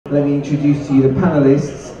let me introduce to you the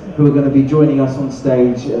panelists who are going to be joining us on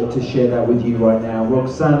stage to share that with you right now.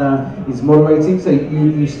 Roxana is moderating, so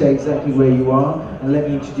you stay exactly where you are. And let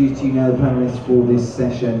me introduce to you now the panelists for this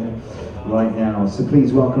session right now. So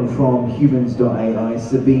please welcome from Humans.ai,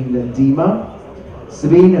 Sabin and Dima.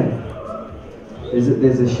 Sabin,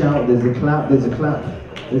 there's a shout, there's a clap, there's a clap.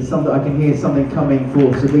 There's something, I can hear something coming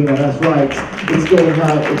for Sabina, that's right. It's getting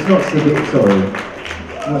out, it's not Sabin, sorry.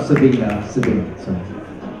 Not Sabina, Sabin, sorry.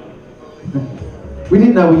 We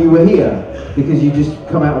didn't know you were here because you just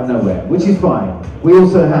come out of nowhere, which is fine. We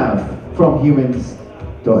also have from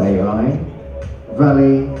Humans.ai,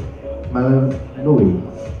 Vali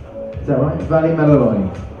Malinoiu. Is that right? Vali Malinoiu.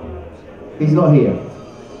 He's not here.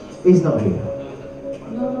 He's not here.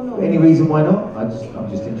 No. Any reason why not? I'm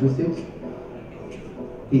just interested.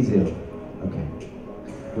 He's ill. Okay.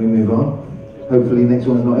 We move on. Hopefully next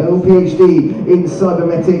one's not ill. PhD in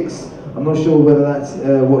Cybernetics. I'm not sure whether that's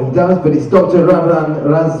what he does, but it's Dr.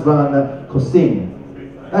 Răzvan Costin.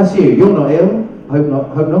 That's you. You're not ill. Hope not.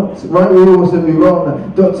 Hope not. Right. We also move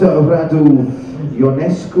on. Dr. Radu,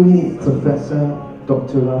 Ionescu, Professor.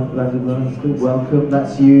 Dr. Radu, welcome.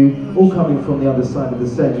 That's you. All coming from the other side of the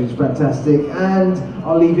stage, which is fantastic. And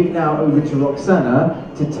I'll leave it now over to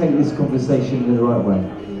Roxana to take this conversation in the right way.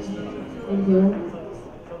 Thank you.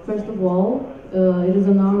 First of all, it is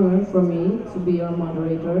an honor for me to be your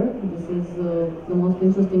moderator. This is the most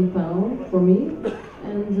interesting panel for me,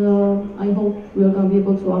 and I hope we are going to be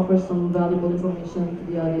able to offer some valuable information to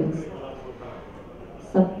the audience.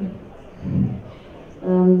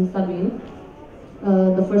 Sabin,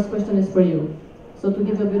 the first question is for you. So to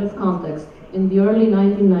give a bit of context, in the early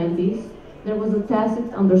 1990s, there was a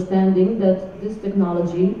tacit understanding that this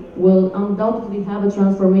technology will undoubtedly have a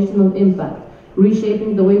transformational impact,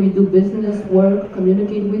 reshaping the way we do business, work,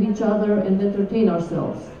 communicate with each other, and entertain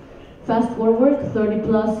ourselves. Fast forward 30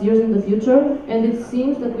 plus years in the future, and it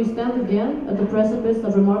seems that we stand again at the precipice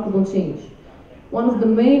of remarkable change. One of the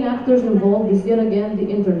main actors involved is yet again the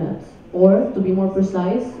internet, or to be more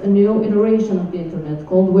precise, a new iteration of the internet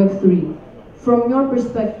called Web3. From your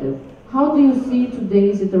perspective, how do you see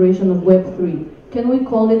today's iteration of Web3? Can we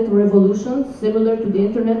call it a revolution similar to the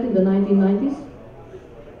internet in the 1990s?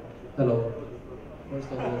 Hello.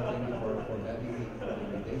 First of all, thank you for having me for the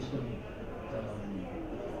invitation.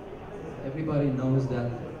 Everybody knows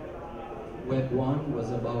that Web 1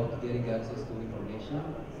 was about getting access to information,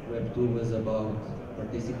 Web 2 was about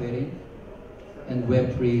participating, and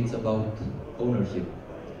Web 3 is about ownership.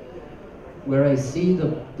 Where I see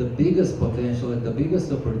the biggest potential and the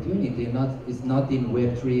biggest opportunity is not in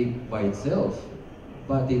Web 3 by itself,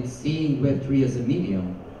 but it's seeing Web 3 as a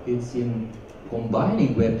medium. It's in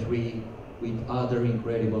combining Web 3 with other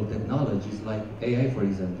incredible technologies like AI, for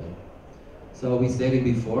example. So we said it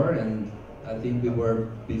before, and I think we were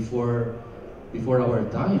before our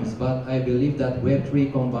times, but I believe that Web 3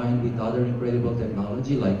 combined with other incredible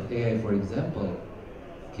technology like AI, for example,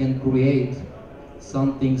 can create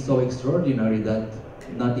something so extraordinary that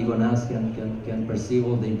not even us can perceive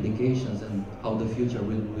all the implications and how the future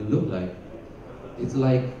will look like. It's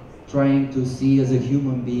like trying to see as a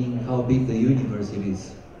human being how big the universe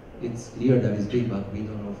is. It's clear that it's big, but we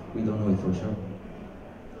don't know it for sure.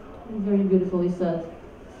 Very beautifully said.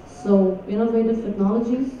 So innovative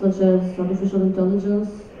technologies such as artificial intelligence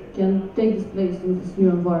can take its place in this new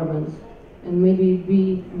environment and maybe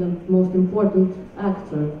be the most important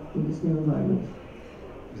actor in this new environment.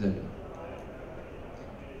 Exactly.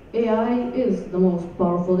 AI is the most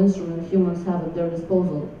powerful instrument humans have at their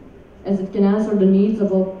disposal, as it can answer the needs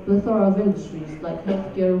of a plethora of industries like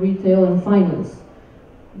healthcare, retail, and finance.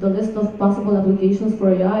 The list of possible applications for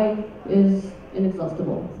AI is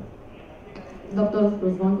inexhaustible. Dr.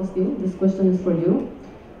 Răzvan Costin, this question is for you.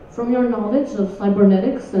 From your knowledge of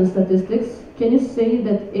cybernetics and statistics, can you say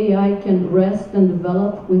that AI can rest and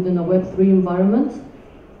develop within a Web3 environment?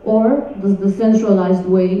 Or does the centralized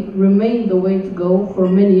way remain the way to go for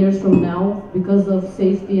many years from now because of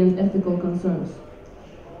safety and ethical concerns?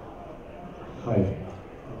 Hi.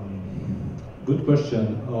 Good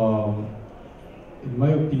question. In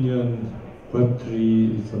my opinion,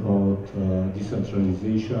 Web3 is about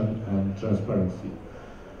decentralization and transparency.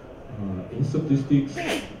 In statistics,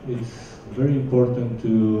 it's very important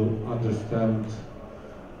to understand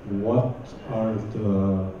what are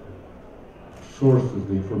the sources,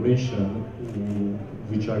 the information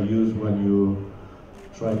which are used when you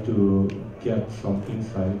try to get some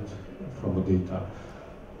insight from the data.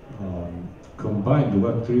 Combine the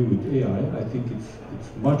Web3 with AI, I think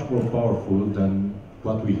it's much more powerful than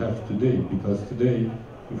what we have today, because today,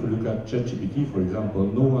 if you look at ChatGPT, for example,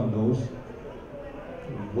 no one knows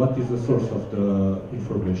what is the source of the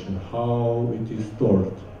information, how it is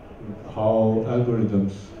stored, how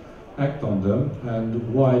algorithms act on them,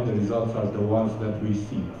 and why the results are the ones that we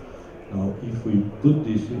see. Now, if we put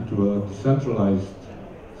this into a decentralized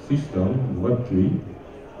system, Web3,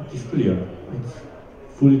 it is clear, it's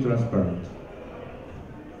fully transparent.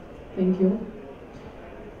 Thank you.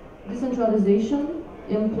 Decentralization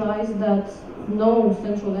implies that no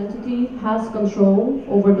central entity has control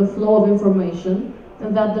over the flow of information,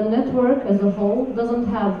 and that the network as a whole doesn't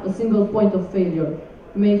have a single point of failure,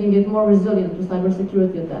 making it more resilient to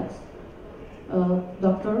cybersecurity attacks.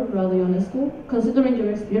 Dr. Radu Ionescu, considering your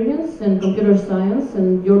experience in computer science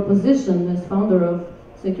and your position as founder of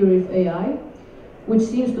Securif.ai, which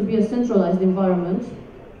seems to be a centralized environment,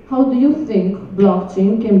 how do you think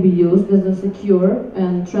blockchain can be used as a secure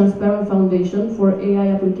and transparent foundation for AI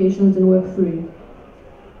applications in Web3?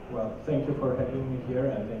 Well, thank you for having me here,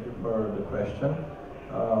 and thank you for the question.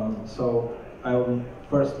 So I would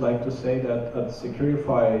first like to say that at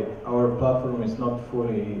Securif.ai, our platform is not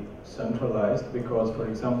fully centralized because, for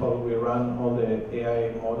example, we run all the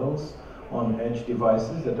AI models on edge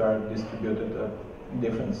devices that are distributed at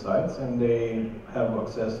different sites, and they have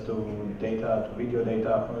access to data, to video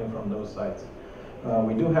data, only from those sites.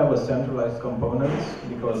 We do have a centralized components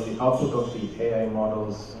because the output of the AI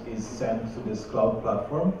models is sent to this cloud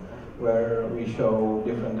platform where we show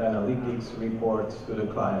different analytics reports to the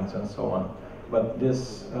clients and so on. But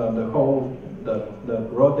this, the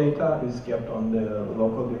raw data is kept on the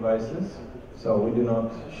local devices, so we do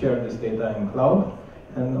not share this data in cloud.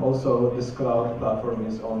 And also this cloud platform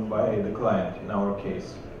is owned by the client in our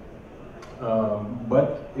case.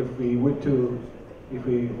 But if we would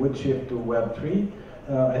shift to Web3,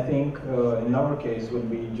 I think in our case would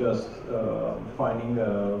be just finding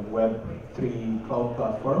a Web3 cloud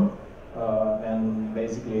platform and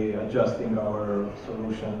basically adjusting our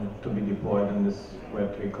solution to be deployed in this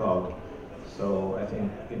Web3 cloud. So I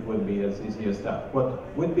think it would be as easy as that. What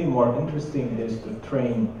would be more interesting is to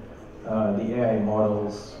train the AI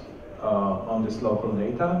models on this local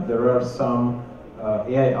data. There are some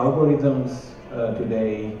AI algorithms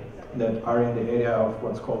today that are in the area of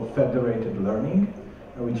what's called federated learning,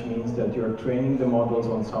 which means that you're training the models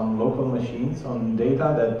on some local machines on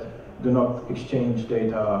data that do not exchange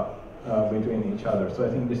data between each other. So I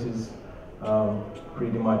think this is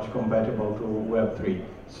pretty much compatible to Web3.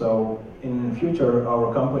 So in future,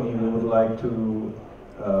 our company, we would like to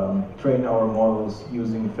train our models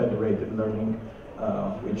using federated learning,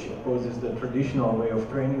 which opposes the traditional way of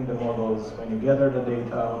training the models. When you gather the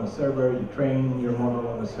data on a server, you train your model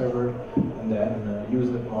on the server, and then use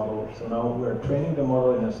that model. So now we're training the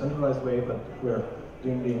model in a centralized way, but we're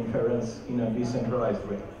doing the inference in a decentralized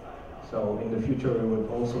way. So in the future, we would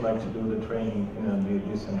also like to do the training in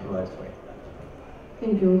a decentralized way.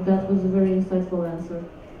 Thank you. That was a very insightful answer.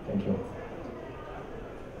 Thank you.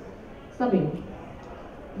 Sabin,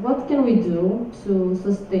 what can we do to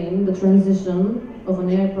sustain the transition of an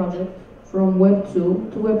AI project from Web 2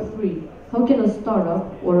 to Web 3? How can a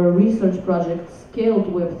startup or a research project scale to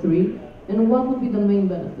Web 3, and what would be the main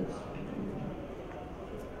benefits?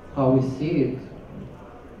 How we see it,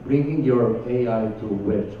 bringing your AI to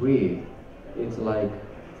Web 3, it's like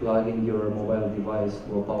plugging your mobile device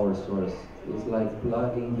to a power source. It's like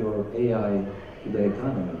plugging your AI to the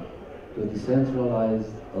economy, to a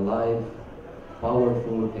decentralized, alive,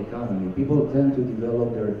 powerful economy. People tend to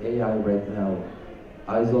develop their AI right now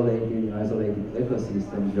isolated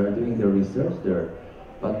ecosystems. They are doing their research there.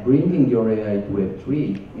 But bringing your AI to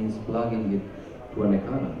Web3 means plugging it to an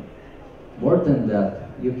economy. More than that,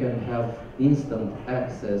 you can have instant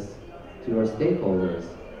access to your stakeholders,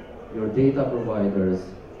 your data providers,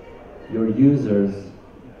 your users,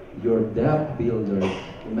 your dApp builders.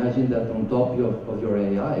 Imagine that on top of your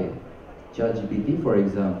AI, ChatGPT, for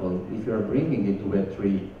example, if you're bringing it to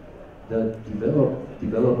Web3, the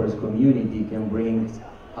developers community can bring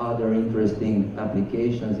other interesting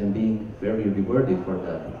applications and being very rewarded for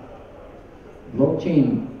that.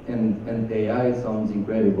 Blockchain and AI sounds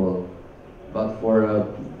incredible, but for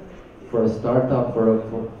a startup,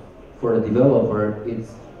 for a developer,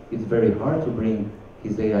 it's very hard to bring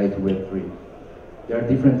his AI to Web3. There are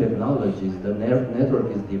different technologies. The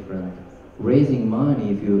network is different. Raising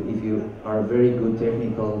money, if you are a very good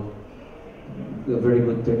technical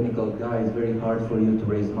guy, it's very hard for you to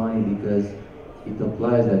raise money because it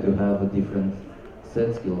applies that you have a different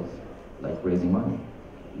set skills, like raising money.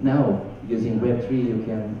 Now, using Web3, you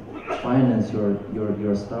can finance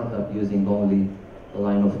your startup using only a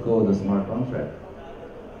line of code, a smart contract.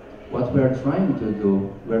 What we are trying to do,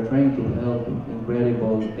 we're trying to help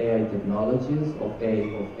incredible AI technologies or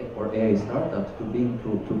AI startups to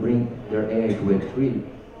bring their AI to Web3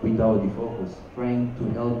 without the focus, trying to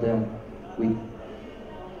help them with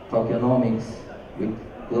tokenomics, with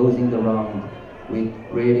closing the round, with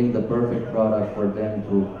creating the perfect product for them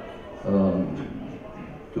to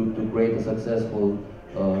create a successful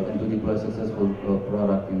and to deploy a successful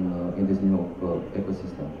product in this new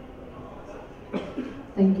ecosystem.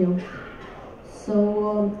 Thank you.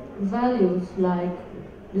 So values like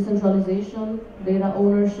decentralization, data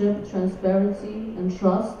ownership, transparency, and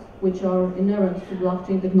trust, which are inherent to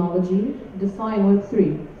blockchain technology, define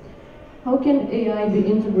Web3. How can AI be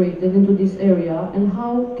integrated into this area, and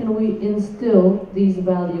how can we instill these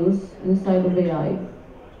values inside of AI?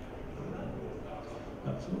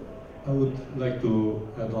 I would like to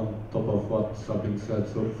add on top of what Sabin said.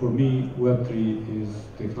 So for me, Web3 is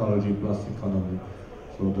technology plus economy.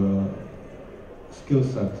 So the skill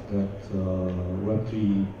set that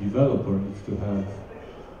Web3 developer needs to have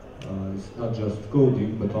is not just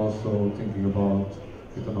coding, but also thinking about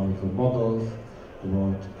economical models,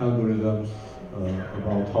 about algorithms,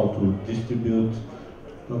 about how to distribute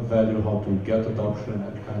value, how to get adoption,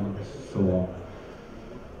 and so on.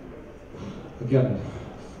 Again,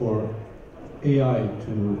 for AI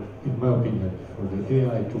to, in my opinion, for the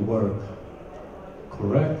AI to work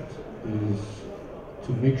correct is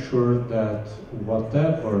to make sure that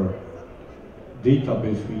whatever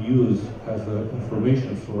database we use as an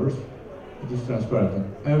information source, it is transparent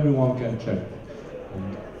and everyone can check it.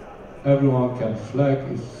 And everyone can flag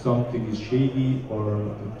if something is shady or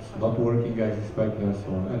it's not working as expected and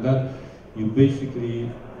so on. And then you basically,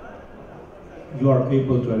 you are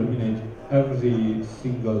able to eliminate every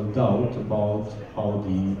single doubt about how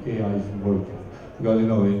the AI is working. Because you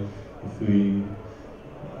know, if we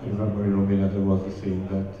remember in Romania there was a saying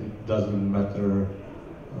that it doesn't matter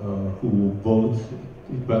who votes,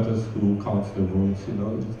 it matters who counts the votes. You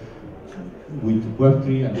know, with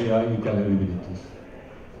Web3 and AI you can eliminate this.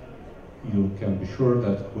 You can be sure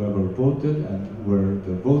that whoever voted and where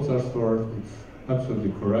the votes are stored, it's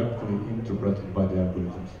absolutely correctly interpreted by the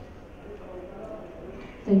algorithms.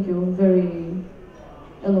 Thank you, very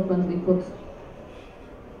eloquently put.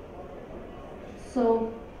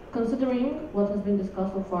 So, considering what has been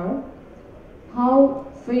discussed so far, how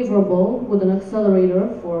favorable would an accelerator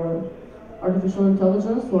for artificial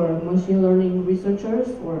intelligence or machine learning researchers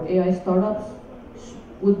or AI startups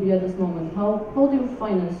would be at this moment? How do you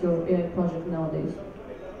finance your AI project nowadays?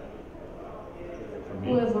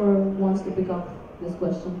 Whoever wants to pick up this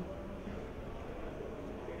question.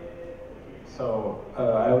 So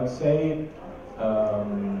I would say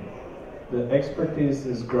the expertise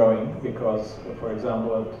is growing because, for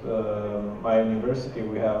example, at my university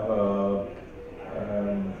we have a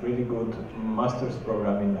really good master's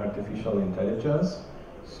program in artificial intelligence.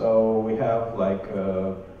 So we have like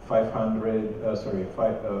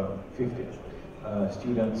 50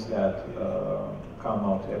 students that come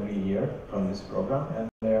out every year from this program, and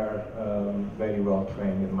they are very well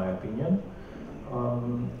trained in my opinion.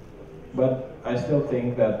 But I still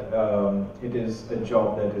think that it is a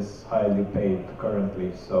job that is highly paid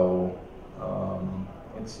currently, so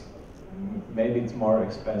maybe it's more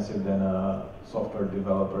expensive than a software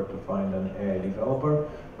developer to find an AI developer,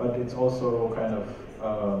 but it's also kind of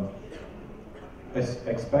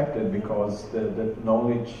expected because the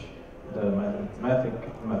knowledge, the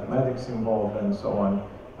mathematics involved and so on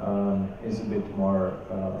is a bit more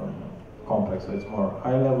complex, so it's more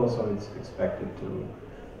high level, so it's expected to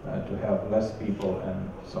have less people and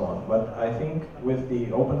so on. But I think with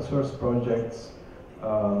the open source projects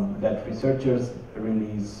that researchers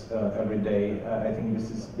release every day, I think this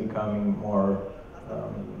is becoming more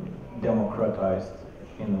democratized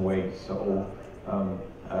in a way. So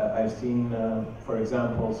I've seen, for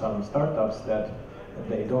example, some startups that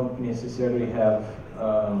they don't necessarily have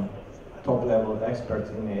top-level experts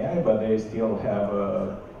in AI, but they still have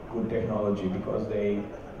a good technology because they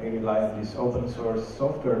rely on this open source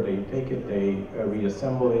software. They take it, they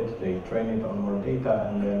reassemble it, they train it on more data,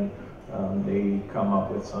 and then they come up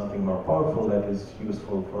with something more powerful that is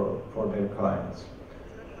useful for their clients.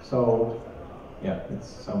 So yeah, it's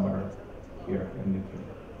somewhere here in between.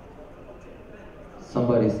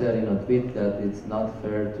 Somebody said in a tweet that it's not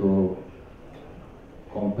fair to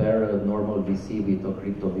compare a normal VC with a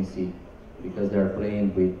crypto VC because they're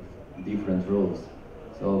playing with different rules.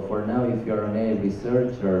 So for now, if you're an AI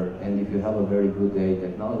researcher and if you have a very good AI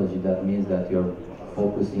technology, that means that you're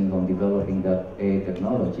focusing on developing that AI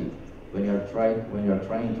technology. When you're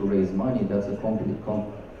trying to raise money, that's a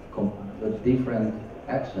different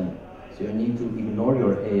action. So you need to ignore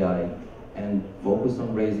your AI and focus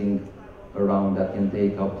on raising a round that can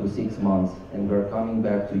take up to 6 months, and we're coming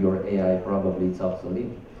back to your AI, probably it's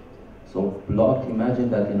obsolete. So imagine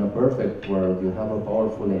that in a perfect world, you have a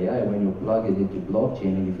powerful AI. When you plug it into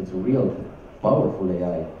blockchain, and if it's a real powerful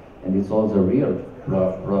AI, and it solves a real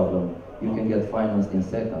problem, you can get financed in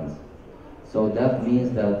seconds. So that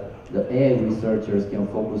means that the AI researchers can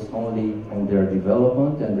focus only on their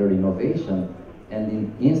development and their innovation, and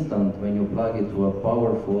in instant, when you plug it to a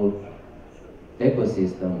powerful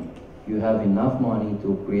ecosystem, you have enough money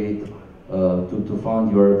to create, to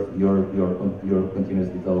fund your continuous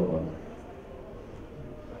development.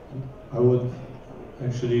 I would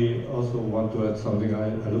actually also want to add something. I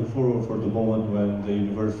look forward for the moment when the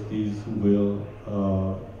universities will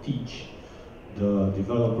teach the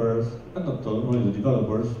developers, and not only the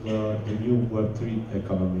developers, the new Web3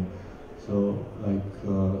 economy. So, like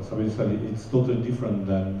Sabin said, it's totally different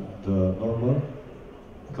than the normal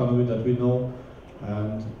economy that we know,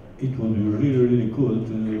 and it would be really, really cool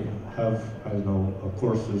to have, I don't know,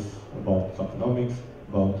 courses about tokenomics,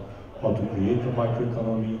 about how to create a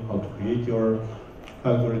microeconomy, how to create your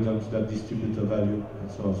algorithms that distribute the value,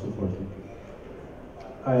 and so on and so forth.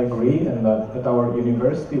 I agree, and at our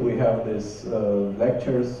university we have these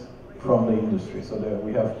lectures from the industry, so that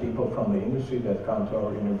we have people from the industry that come to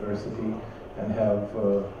our university and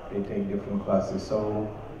they take different classes. So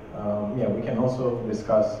yeah, we can also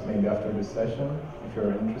discuss maybe after this session. If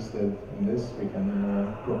you're interested in this, we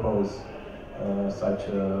can propose such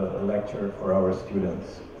a lecture for our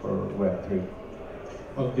students for Web3.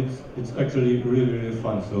 Well, it's actually really, really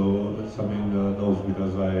fun. So Sabin knows,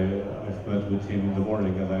 because I've met with him in the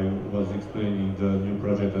morning and I was explaining the new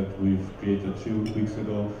project that we've created 2 weeks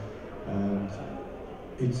ago, and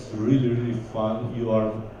it's really, really fun. You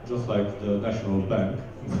are just like the national bank,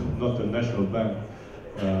 not the national bank,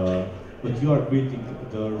 but you are creating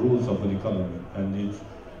the rules of an economy, and it's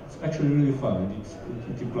actually really fun. And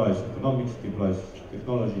it implies economics, it implies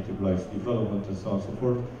technology, it implies development, and so on and so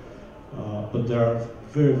forth. But there are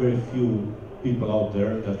very, very few people out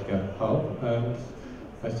there that can help, and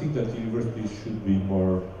I think that universities should be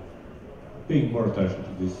paying more attention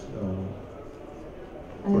to this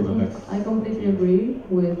for the next. I completely agree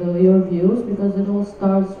with your views, because it all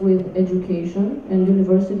starts with education, and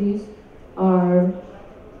universities are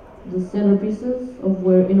the centerpieces of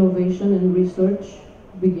where innovation and research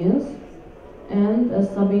begins. And as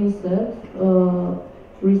Sabin said,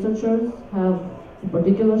 researchers have a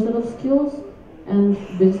particular set of skills, and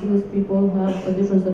business people have a different set